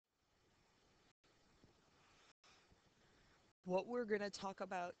What we're going to talk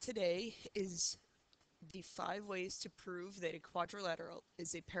about today is the 5 ways to prove that a quadrilateral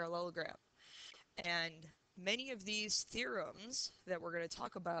is a parallelogram. And many of these theorems that we're going to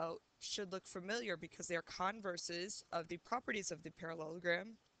talk about should look familiar because they are converses of the properties of the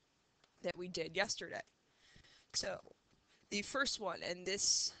parallelogram that we did yesterday. So, the first one, and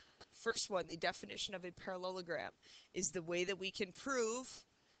this first one, the definition of a parallelogram, is the way that we can prove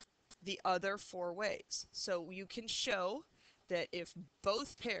the other 4 ways. So you can show that if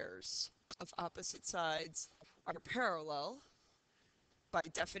both pairs of opposite sides are parallel, by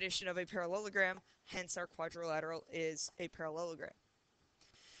definition of a parallelogram, hence our quadrilateral is a parallelogram.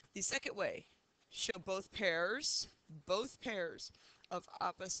 The second way, show both pairs of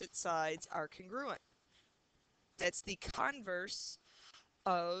opposite sides are congruent. That's the converse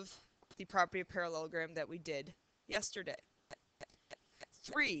of the property of parallelogram that we did yesterday.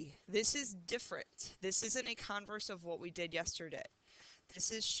 3, this is different. This isn't a converse of what we did yesterday.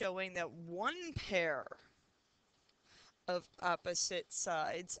 This is showing that one pair of opposite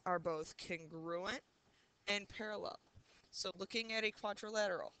sides are both congruent and parallel. So looking at a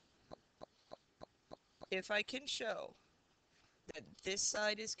quadrilateral, if I can show that this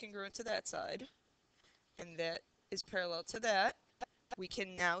side is congruent to that side, and that is parallel to that, we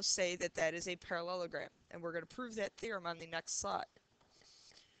can now say that that is a parallelogram. And we're going to prove that theorem on the next slide.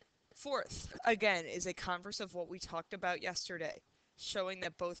 Fourth, again, is a converse of what we talked about yesterday, showing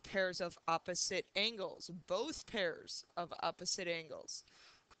that both pairs of opposite angles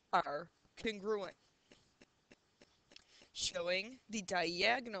are congruent, showing the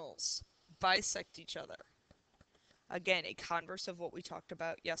diagonals bisect each other. Again, a converse of what we talked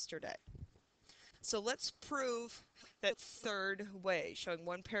about yesterday. So let's prove that third way, showing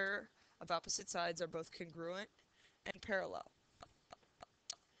one pair of opposite sides are both congruent and parallel.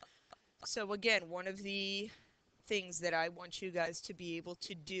 So again, one of the things that I want you guys to be able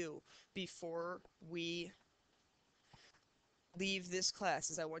to do before we leave this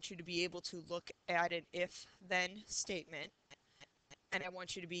class is I want you to be able to look at an if-then statement, and I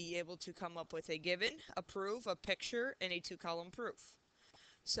want you to be able to come up with a given, a proof, a picture, and a 2-column proof.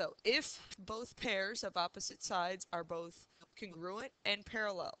 So if both pairs of opposite sides are both congruent and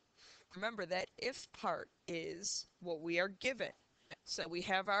parallel, remember that if part is what we are given. So we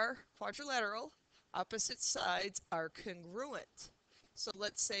have our quadrilateral, opposite sides are congruent. So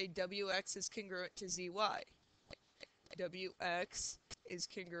let's say WX is congruent to ZY. WX is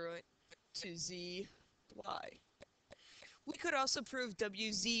congruent to ZY. We could also prove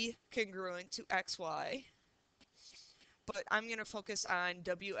WZ congruent to XY, but I'm going to focus on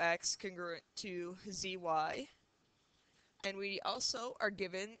WX congruent to ZY. And we also are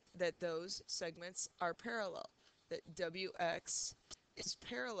given that those segments are parallel, that WX is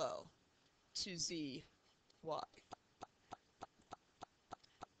parallel to ZY.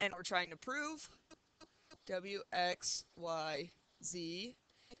 And we're trying to prove WXYZ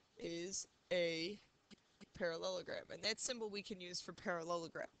is a parallelogram. And that symbol we can use for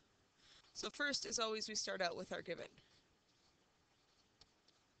parallelogram. So first, as always, we start out with our given.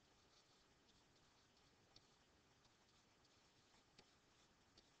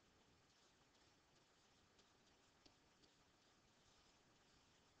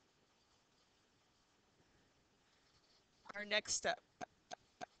 Our next step.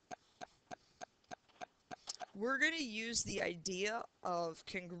 We're going to use the idea of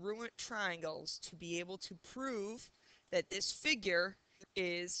congruent triangles to be able to prove that this figure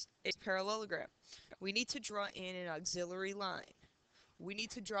is a parallelogram. We need to draw in an auxiliary line. We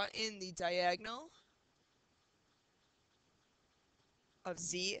need to draw in the diagonal of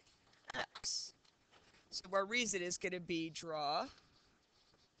ZX. So our reason is going to be our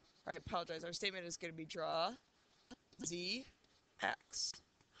statement is going to be draw ZX.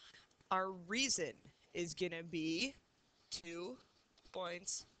 Our reason is going to be 2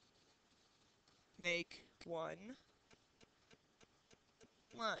 points make one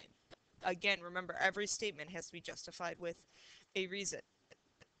line. Again, remember, every statement has to be justified with a reason.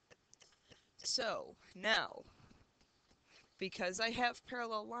 So now, because I have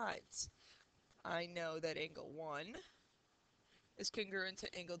parallel lines, I know that angle 1 is congruent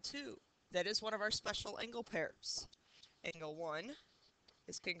to angle 2. That is one of our special angle pairs. Angle 1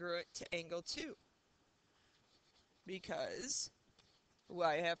 is congruent to angle 2. Because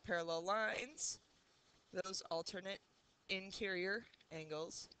I have parallel lines, those alternate interior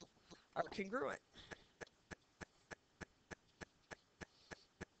angles are congruent.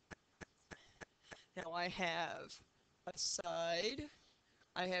 Now I have a side,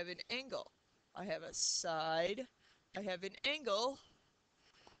 I have an angle. I have a side, I have an angle.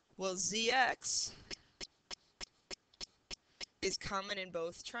 Well, ZX is common in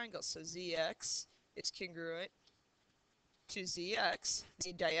both triangles. So ZX is congruent to ZX.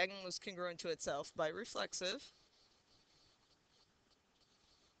 The diagonal is congruent to itself by reflexive.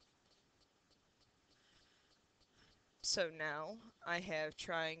 So now I have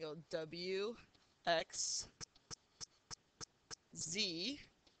triangle WXZ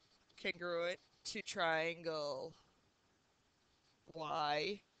congruent to triangle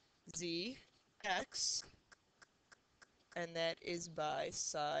YZX, and that is by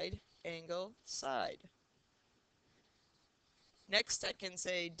side angle side. Next I can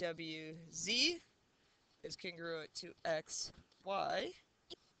say WZ is congruent to XY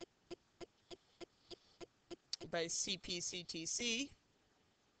by CPCTC.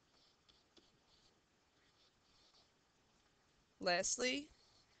 Lastly,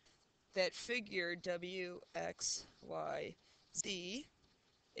 that figure WXYZ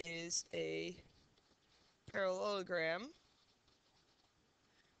is a parallelogram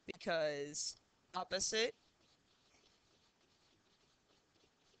because opposite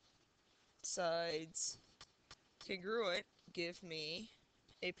sides congruent give me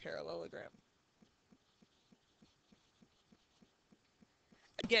a parallelogram.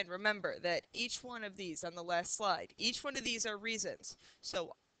 Again, remember that each one of these on the last slide, each one of these are reasons.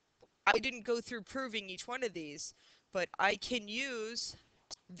 So I didn't go through proving each one of these, but I can use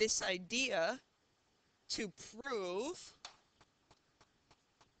this idea to prove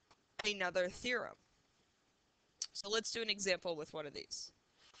another theorem. So let's do an example with one of these.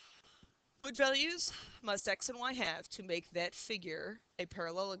 What values must x and y have to make that figure a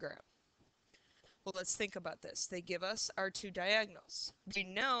parallelogram? Well, let's think about this. They give us our two diagonals. We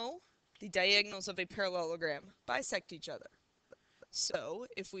know the diagonals of a parallelogram bisect each other. So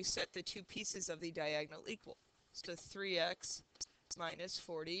if we set the two pieces of the diagonal equal, so 3x minus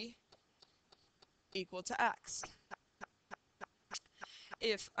 40 equal to x.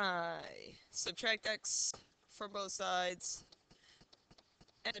 If I subtract x from both sides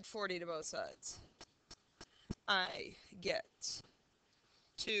and add 40 to both sides, I get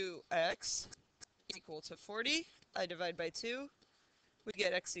 2x equal to 40. I divide by 2, we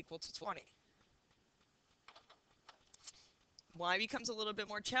get x equal to 20. Y becomes a little bit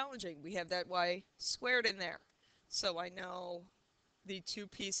more challenging. We have that y squared in there. So I know the two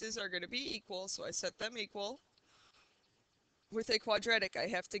pieces are going to be equal, so I set them equal. With a quadratic, I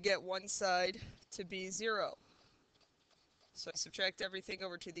have to get one side to be 0. So I subtract everything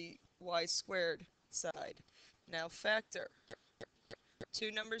over to the y squared side. Now factor.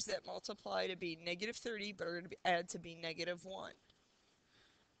 Two numbers that multiply to be negative 30 but are going to add to be negative 1.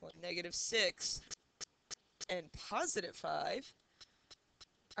 Well, negative 6 and positive 5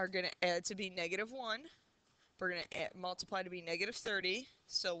 are going to add to be negative 1. We're going to multiply to be negative 30,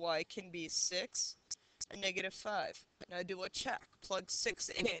 so y can be 6 and negative 5. Now do a check. Plug 6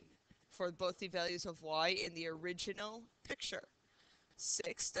 in for both the values of y in the original picture.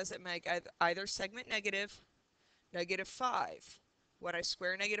 6 doesn't make either segment negative. Negative 5. When I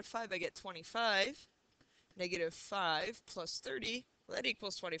square negative 5, I get 25. Negative 5 plus 30, well, that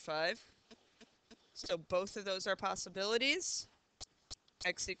equals 25. So both of those are possibilities.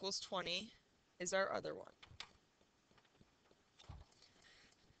 X equals 20 is our other one.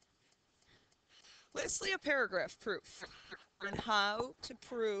 Lastly, a paragraph proof on how to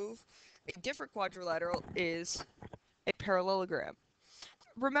prove a different quadrilateral is a parallelogram.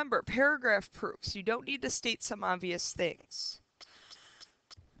 Remember, paragraph proofs, you don't need to state some obvious things.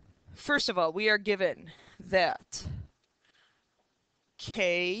 First of all, we are given that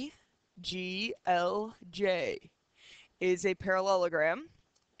KGLJ is a parallelogram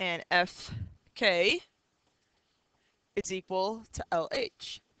and FK is equal to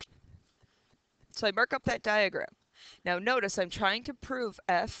LH. So I mark up that diagram. Now notice I'm trying to prove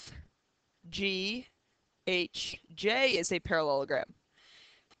FGHJ is a parallelogram.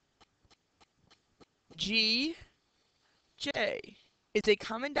 GJ is a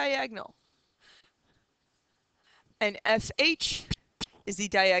common diagonal. And FH is the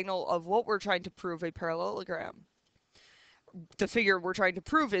diagonal of what we're trying to prove a parallelogram. The figure we're trying to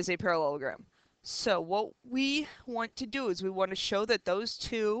prove is a parallelogram. So what we want to do is we want to show that those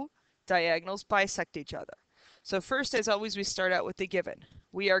two diagonals bisect each other. So first, as always, we start out with the given.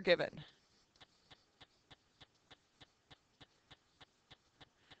 We are given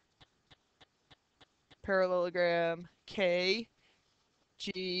parallelogram KGLJ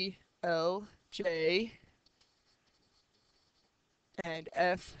and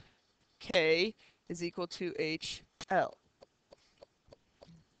FK is equal to HL.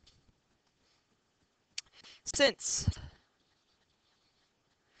 Since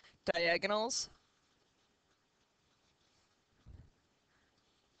diagonals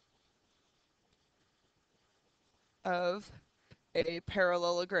of a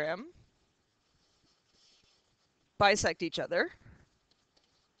parallelogram bisect each other.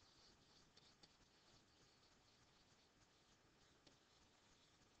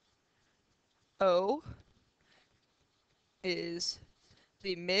 O is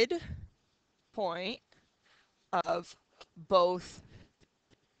the midpoint of both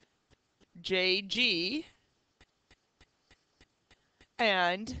JG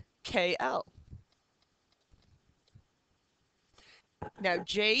and KL. Now,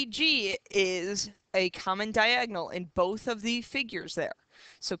 JG is a common diagonal in both of the figures there,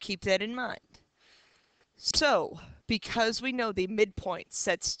 so keep that in mind. So, because we know the midpoint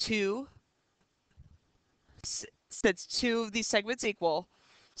sets two of these segments equal,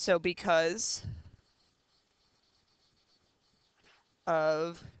 so because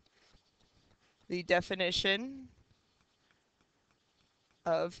of the definition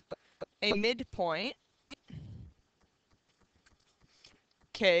of a midpoint,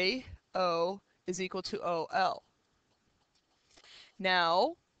 KO is equal to OL.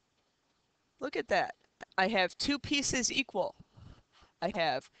 Now, look at that. I have two pieces equal. I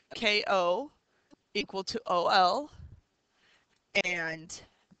have KO equal to OL and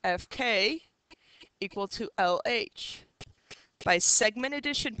FK equal to LH. By segment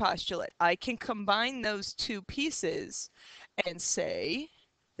addition postulate, I can combine those two pieces and say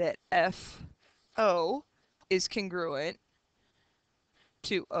that FO is congruent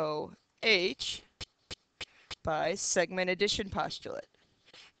to OH by segment addition postulate.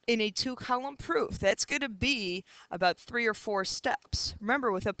 In a two-column proof, that's going to be about 3 or 4 steps.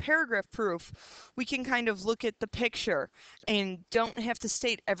 Remember, with a paragraph proof, we can kind of look at the picture and don't have to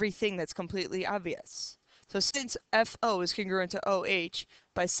state everything that's completely obvious. So since FO is congruent to OH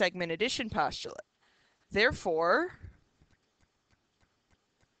by segment addition postulate, therefore,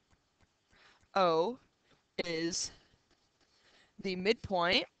 O is the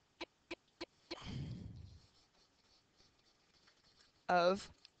midpoint of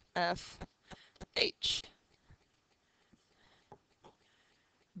FH.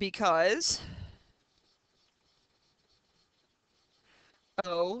 Because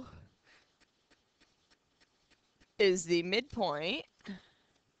O is the midpoint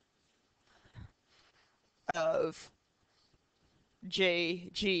of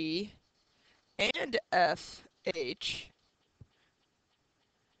JG and FH,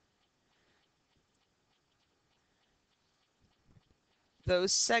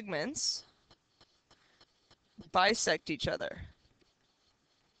 those segments bisect each other.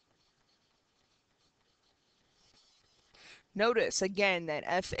 Notice again that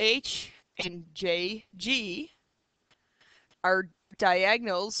FH and JG are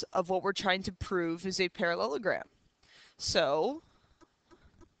diagonals of what we're trying to prove is a parallelogram. So,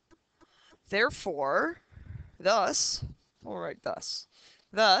 therefore, thus, we'll write thus,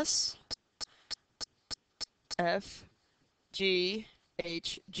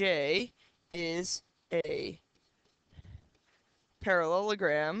 FGHJ is a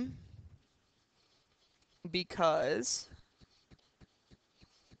parallelogram because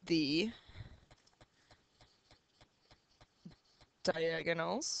the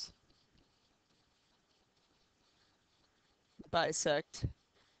diagonals bisect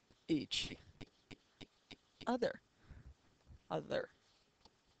each other.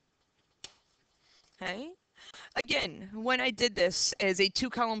 Okay? Again, when I did this as a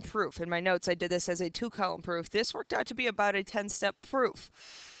two-column proof, in my notes I did this as a two-column proof, this worked out to be about a 10-step proof.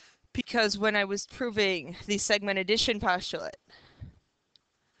 Because when I was proving the segment addition postulate,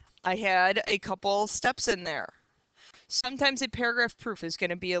 I had a couple steps in there. Sometimes a paragraph proof is going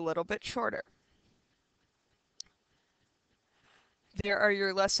to be a little bit shorter. There are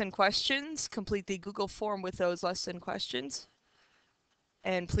your lesson questions. Complete the Google form with those lesson questions.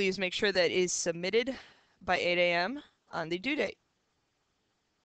 And please make sure that is submitted by 8 a.m. on the due date.